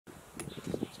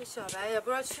小白也不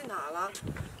知道去哪了。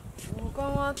我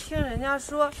刚刚听人家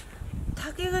说，他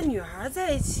跟个女孩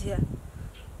在一起，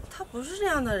他不是这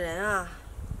样的人啊。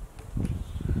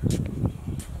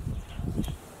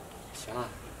行了，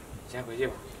你先回去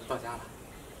吧，都到家了。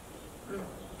嗯。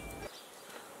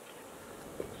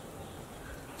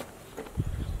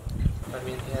那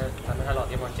明天咱们在老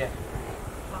地方见。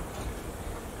好。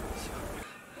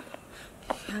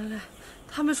原来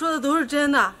他们说的都是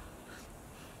真的。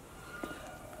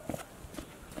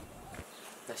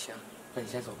那行，那你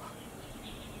先走吧。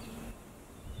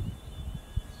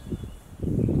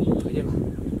回去吧。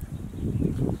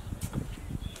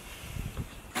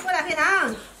过来，黑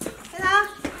糖，黑糖。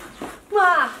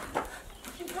妈，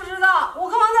你不知道，我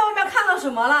刚刚在外面看到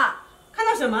什么了？看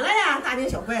到什么了呀？大惊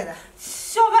小怪的。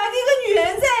小白跟个女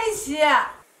人在一起。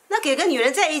那给个女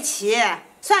人在一起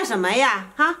算什么呀？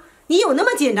啊，你有那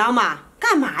么紧张吗？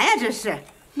干嘛呀？这是。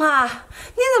妈，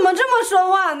你怎么这么说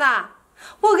话呢？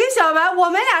我跟小白，我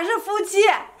们俩是夫妻，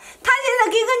他现在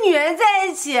跟个女人在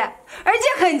一起，而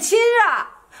且很亲热，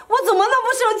我怎么能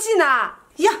不生气呢？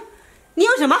呀，你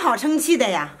有什么好生气的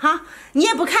呀？哈，你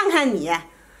也不看看你，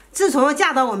自从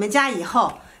嫁到我们家以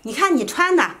后，你看你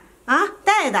穿的啊，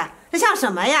戴的，这像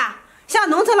什么呀？像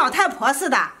农村老太婆似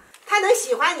的。他能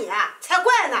喜欢你啊，才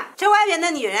怪呢！这外边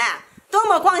的女人多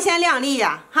么光鲜亮丽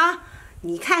呀，哈！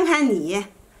你看看你，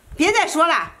别再说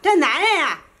了，这男人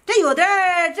啊。这有点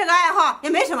这个爱好也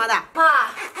没什么的。妈，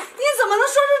你怎么能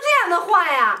说出这样的话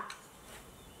呀？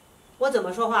我怎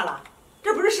么说话了？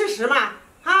这不是事实吗？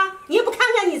啊，你也不看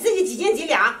看你自己几斤几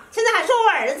两，现在还说我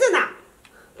儿子呢。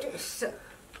真是，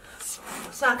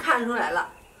我算看出来了，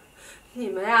你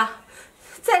们呀，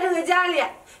在这个家里根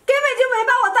本就没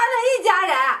把我当成一家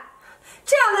人。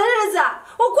这样的日子，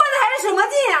我过的还是什么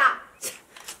劲呀？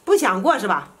不想过是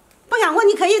吧？不想过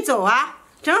你可以走啊，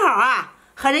正好啊。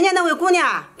和人家那位姑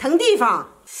娘腾地方。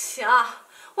行，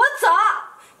我走，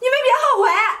你们别后悔。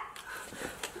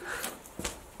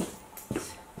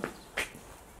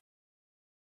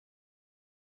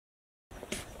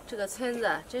这个村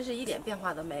子真是一点变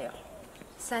化都没有。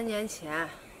3年前，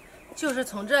就是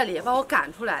从这里把我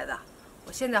赶出来的。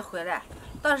我现在回来，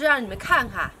倒是让你们看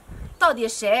看，到底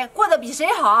谁过得比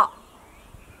谁好。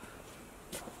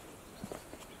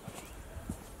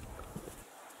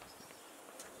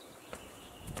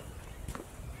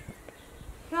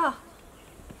哟，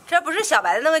这不是小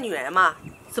白的那个女人吗？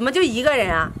怎么就一个人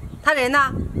啊？她人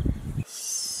呢？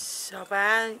小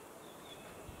白，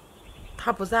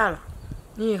她不在了，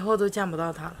你以后都见不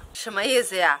到她了。什么意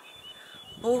思呀？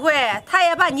不会，她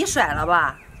也把你甩了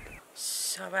吧？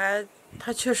小白，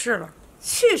她去世了。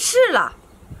去世了？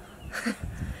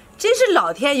真是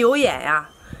老天有眼呀！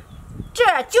这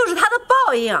就是她的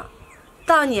报应。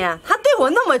当年她对我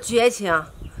那么绝情，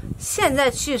现在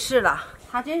去世了。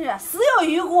他真是死有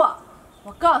余辜！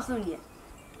我告诉你，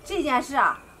这件事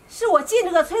啊，是我进这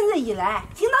个村子以来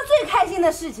听到最开心的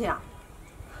事情。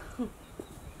哼！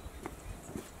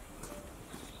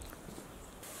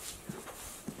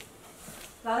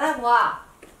老太婆，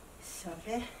小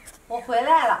飞，我回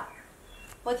来了。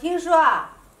我听说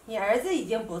啊，你儿子已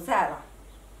经不在了。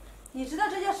你知道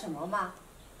这叫什么吗？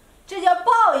这叫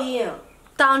报应。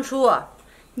当初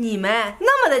你们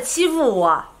那么的欺负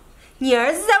我。你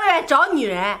儿子在外面找女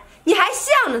人，你还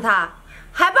向着他，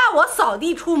还把我扫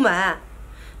地出门，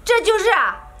这就是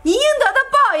你应得的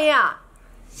报应。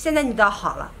现在你倒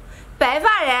好了，白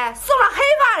发人送了黑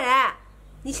发人，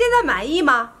你现在满意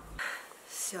吗？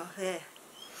小飞，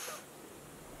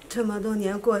这么多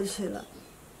年过去了，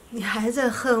你还在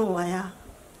恨我呀？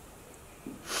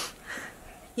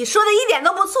你说的一点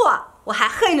都不错，我还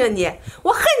恨着你，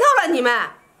我恨透了你们。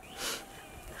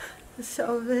小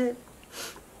飞，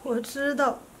我知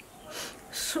道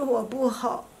是我不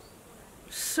好，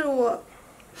是我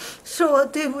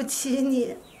对不起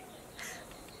你。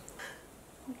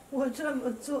我这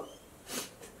么做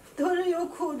都是有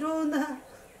苦衷的。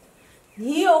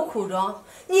你有苦衷？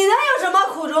你能有什么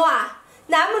苦衷啊？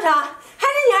难不成还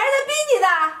是你儿子逼你的？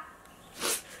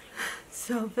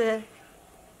小飞，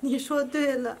你说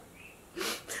对了，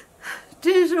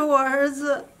这是我儿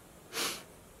子，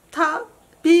他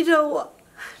逼着我，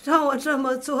让我这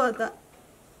么做的。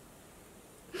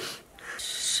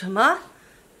什么？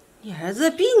你儿子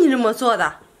逼你这么做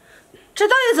的？这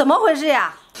到底怎么回事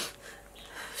呀？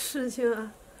事情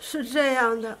啊，是这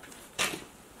样的。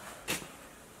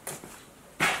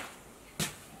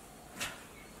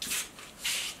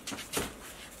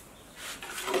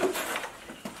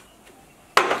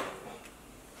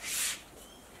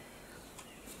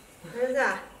儿子，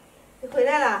你回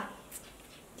来了。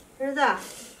儿子，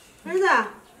儿子，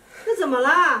这怎么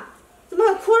了？怎么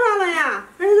还哭上了呀？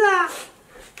儿子，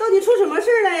到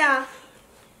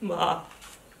妈，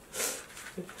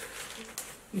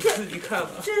你自己看吧。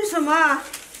这是什么？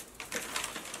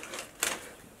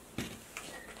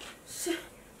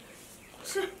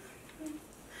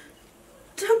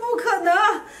这不可能，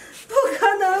不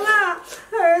可能啊！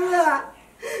儿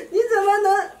子，你怎么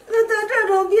能得这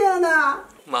种病呢？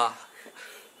妈，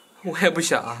我也不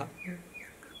想啊，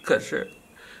可是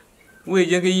我已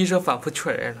经跟医生反复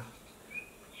确认了，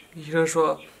医生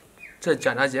说这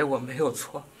检查结果没有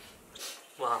错。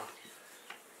妈，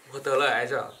我得了癌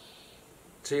症，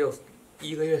只有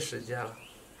1个月时间了。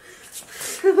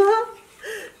什么？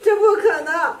这不可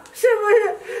能！是不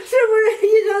是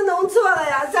医生弄错了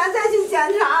呀？咱再去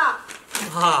检查。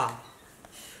妈，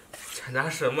检查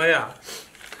什么呀？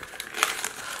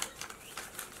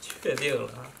确定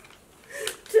了。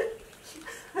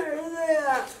儿子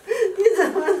呀，你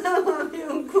怎么那么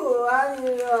命苦啊？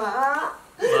你说啊，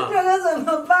这可怎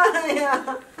么办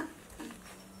呀？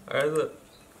儿子，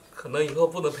可能以后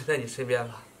不能陪在你身边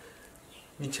了，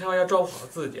你千万要照顾好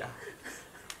自己啊。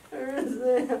儿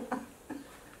子呀。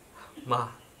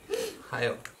妈，还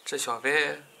有这小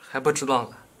薇还不知道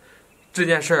呢，这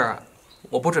件事儿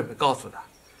我不准备告诉她，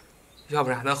要不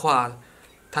然的话，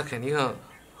她肯定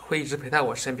会一直陪在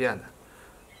我身边的。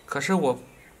可是我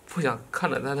不想看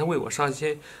着她为我伤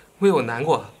心，为我难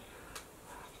过。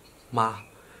妈，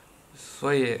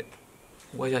所以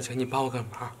我想请你帮我个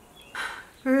忙。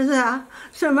儿子啊，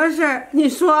什么事儿？你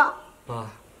说。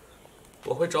妈，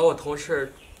我会找我同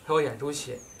事陪我演出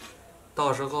戏。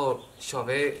到时候小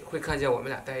薇会看见我们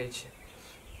俩在一起，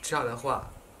这样的话，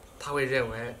她会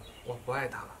认为我不爱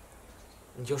她了。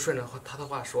你就顺着她的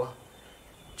话说，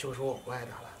就说我不爱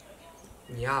她了。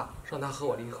你呀，让她和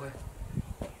我离婚，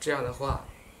这样的话，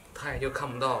她也就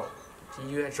看不到1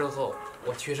个月之后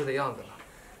我去世的样子了。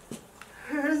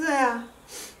儿子呀，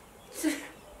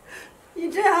你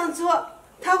这样做，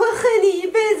他会恨你一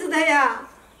辈子的呀。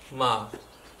妈，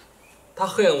她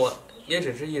恨我也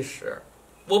只是一时。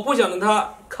我不想让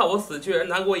他看我死去而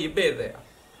难过一辈子呀，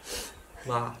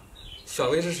妈，小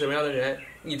薇是什么样的人，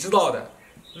你知道的。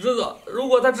如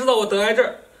果他知道我得癌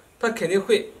症，他肯定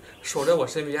会守在我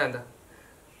身边的。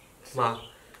妈，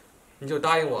你就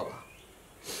答应我吧。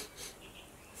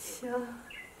行，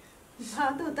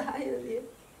妈都答应你。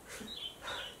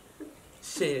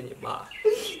谢谢你，妈。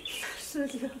事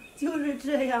情就是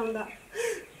这样的，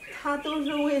他都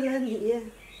是为了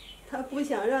你。他不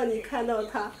想让你看到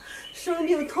他生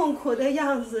病痛苦的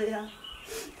样子呀，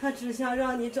他只想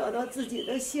让你找到自己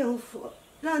的幸福，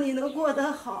让你能过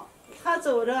得好，他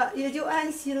走着也就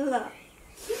安心了。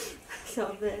小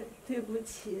贝，对不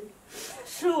起，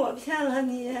是我骗了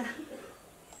你。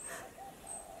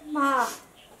妈，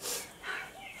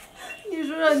你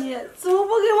说你怎么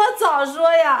不给我早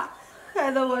说呀？害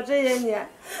得我这些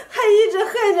年还一直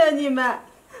恨着你们，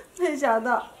没想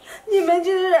到你们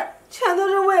就是全都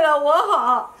是为了我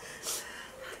好。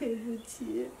对不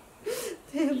起，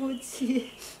对不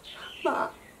起，妈，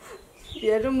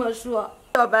别这么说，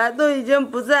小白都已经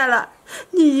不在了，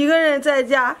你一个人在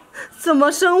家怎么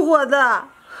生活的？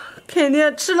肯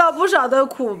定吃了不少的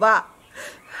苦吧。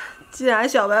既然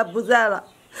小白不在了，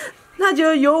那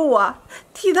就由我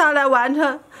替他来完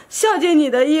成孝敬你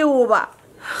的义务吧。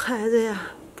孩子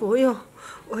呀，不用，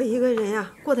我一个人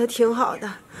呀过得挺好的，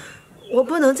我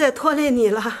不能再拖累你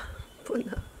了，不能。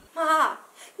妈，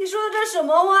你说的这什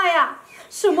么话呀？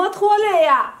什么拖累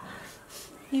呀？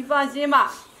你放心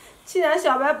吧，既然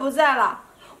小白不在了，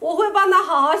我会帮他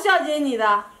好好孝敬你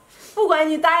的，不管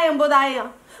你答应不答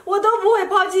应，我都不会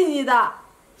抛弃你的。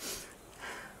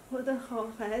我的好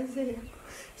孩子呀，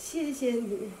谢谢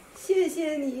你，谢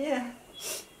谢你。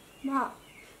妈，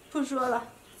不说了，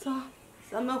走，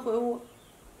咱们回屋。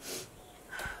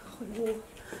回屋。